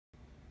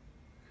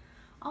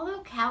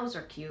Although cows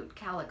are cute,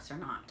 cowlicks are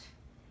not.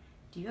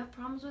 Do you have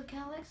problems with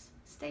cowlicks?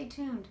 Stay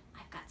tuned.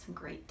 I've got some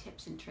great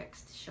tips and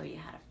tricks to show you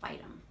how to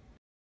fight them.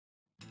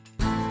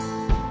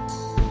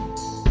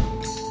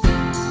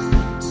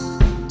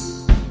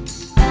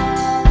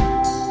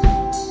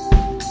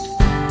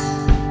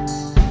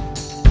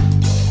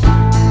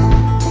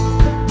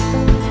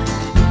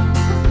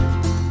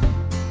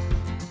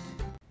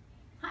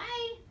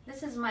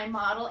 My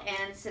model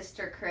and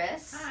sister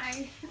Chris.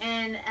 Hi.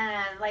 And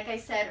like I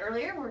said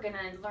earlier, we're going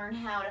to learn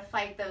how to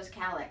fight those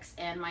cowlicks.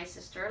 And my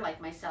sister, like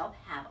myself,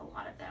 have a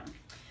lot of them.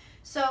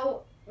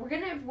 So we're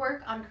going to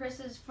work on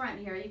Chris's front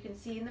here. You can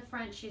see in the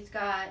front she's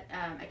got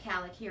a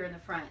cowlick here in the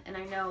front. And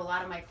I know a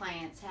lot of my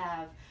clients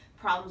have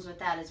problems with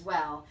that as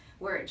well,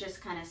 where it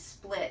just kind of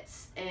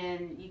splits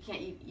and you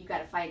got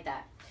to fight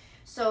that.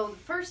 So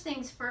first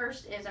things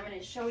first is I'm going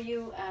to show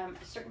you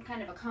a certain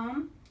kind of a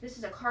comb. This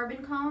is a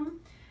carbon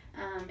comb.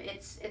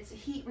 It's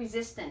heat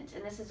resistant,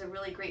 and this is a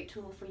really great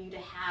tool for you to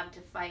have to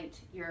fight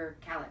your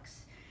cowlicks.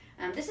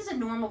 This is a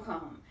normal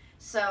comb,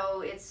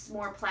 so it's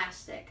more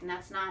plastic, and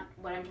that's not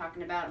what I'm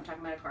talking about. I'm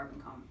talking about a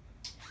carbon comb.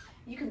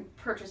 You can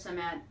purchase them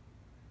at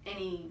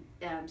any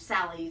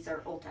Sally's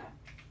or Ulta.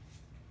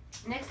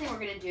 Next thing we're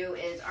going to do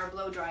is our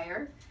blow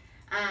dryer.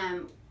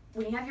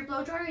 When you have your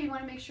blow dryer, you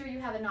want to make sure you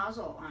have a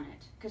nozzle on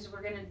it, because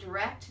we're going to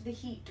direct the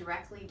heat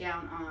directly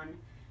down on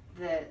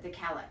the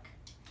cowlick.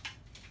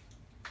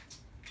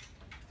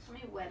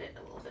 Let me wet it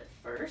a little bit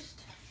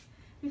first.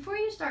 Before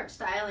you start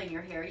styling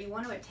your hair, you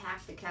want to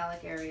attack the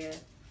cowlick area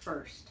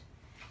first.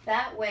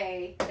 That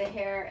way, the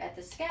hair at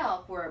the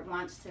scalp where it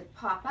wants to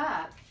pop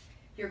up,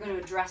 you're going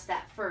to address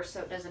that first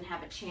so it doesn't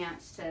have a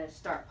chance to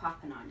start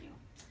popping on you.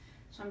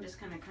 So I'm just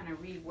going to kind of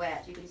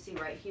re-wet. You can see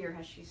right here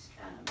how she's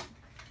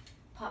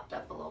popped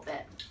up a little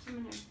bit. So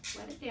I'm going to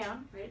wet it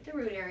down right at the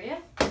root area.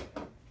 Okay.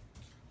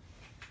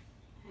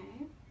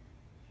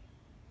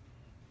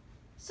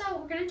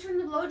 So we're going to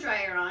turn the blow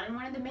dryer on, and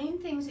one of the main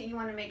things that you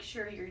want to make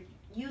sure you're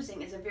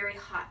using is a very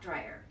hot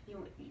dryer. You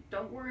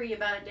don't worry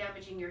about it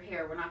damaging your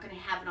hair. We're not going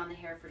to have it on the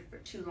hair for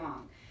too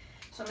long.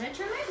 So I'm going to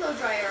turn my blow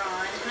dryer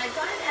on, and I've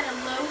got it at a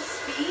low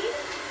speed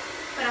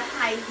but a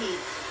high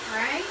heat.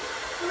 Alright?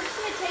 So we're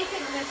just going to take it,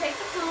 we're going to take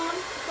the comb,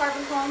 the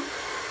carbon comb,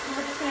 and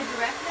we're just going to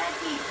direct that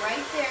heat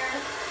right there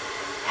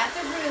at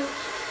the root,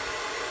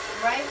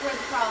 right where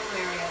the problem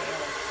area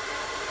is.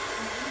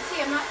 See,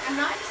 I'm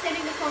not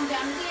extending the comb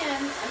down to the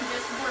ends. I'm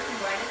just working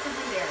right at the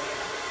root area.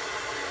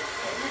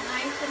 Getting it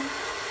nice and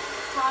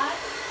hot.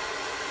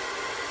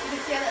 You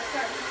can see how that's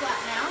starting to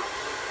flatten out.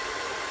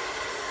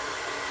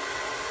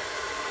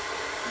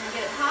 I'm going to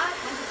get it hot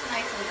once it's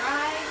nice and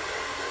dry.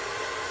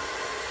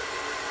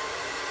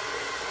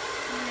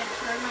 I'm going to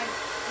turn my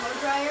blow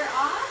dryer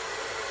off.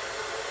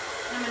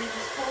 And I'm going to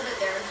just hold it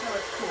there until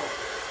it's cool.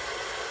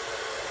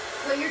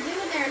 What you're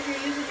doing there is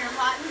you're using your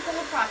hot and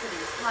cold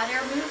properties. Hot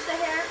air moves the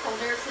hair,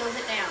 cold air seals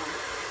it down.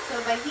 So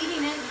by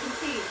heating it, you can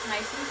see it's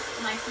nice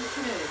and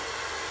smooth.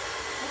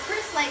 Well,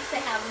 Chris likes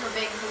to have her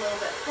bangs a little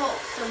bit full.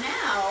 So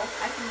now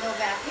I can go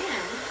back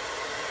in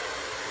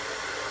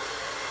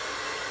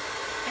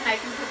and I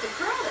can put the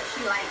curl that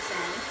she likes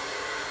in.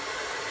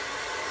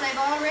 So I've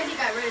already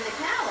got rid of the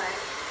cowlick.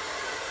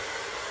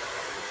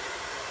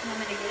 And I'm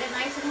going to get it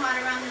nice and hot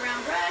around the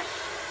round brush.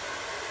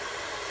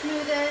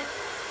 Smooth it.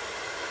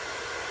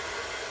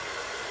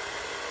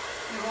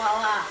 And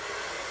voila,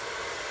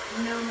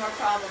 no more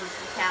problems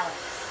with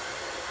cowlicks.